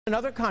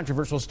Another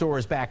controversial store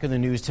is back in the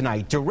news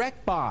tonight.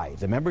 DirectBuy,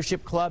 the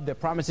membership club that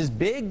promises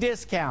big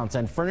discounts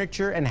on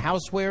furniture and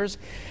housewares,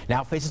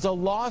 now faces a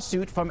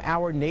lawsuit from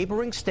our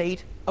neighboring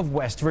state of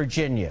West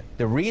Virginia.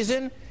 The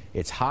reason?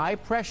 It's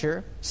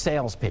high-pressure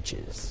sales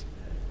pitches.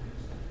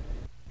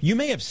 You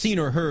may have seen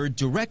or heard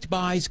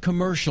DirectBuy's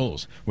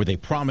commercials, where they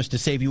promise to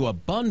save you a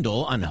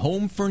bundle on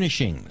home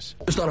furnishings.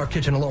 Just on our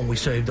kitchen alone, we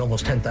saved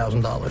almost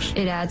 $10,000.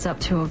 It adds up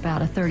to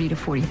about a $30,000 to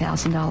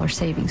 $40,000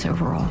 savings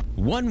overall.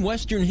 One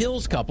Western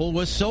Hills couple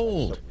was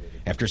sold.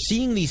 After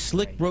seeing these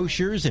slick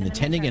brochures and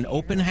attending an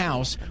open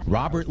house,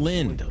 Robert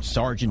Lind, a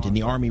sergeant in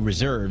the Army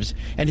Reserves,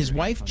 and his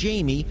wife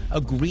Jamie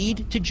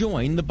agreed to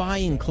join the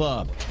buying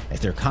club. As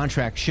their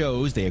contract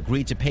shows, they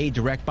agreed to pay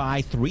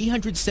DirectBuy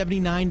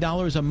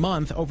 $379 a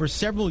month over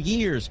several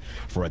years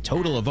for a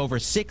total of over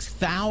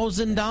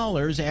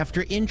 $6,000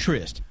 after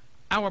interest.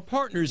 Our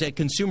partners at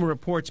Consumer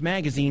Reports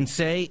magazine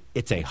say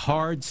it's a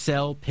hard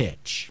sell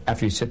pitch.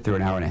 After you sit through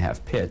an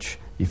hour-and-a-half pitch,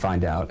 you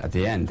find out at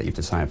the end that you have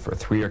to sign up for a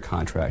 3-year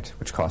contract,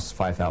 which costs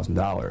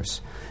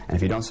 $5,000. And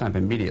if you don't sign up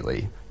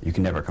immediately, you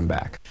can never come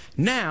back.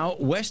 Now,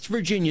 West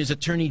Virginia's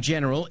Attorney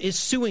General is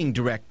suing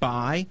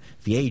DirectBuy.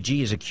 The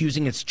AG is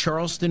accusing its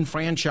Charleston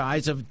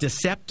franchise of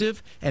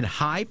deceptive and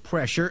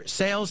high-pressure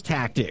sales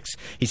tactics.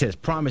 He says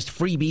promised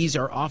freebies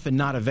are often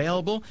not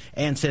available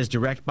and says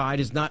DirectBuy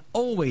does not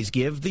always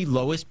give the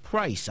lowest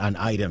price on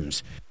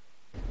items.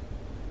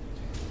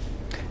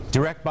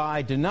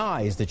 DirectBuy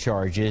denies the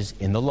charges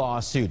in the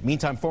lawsuit.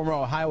 Meantime, former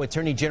Ohio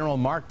Attorney General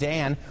Mark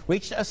Dan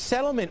reached a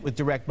settlement with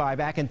DirectBuy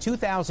back in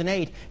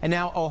 2008, and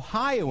now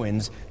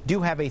Ohioans do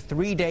have a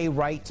 3-day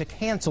right to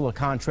cancel a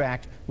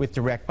contract with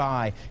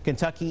DirectBuy.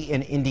 Kentucky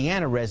and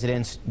Indiana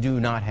residents do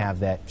not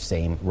have that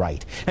same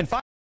right. And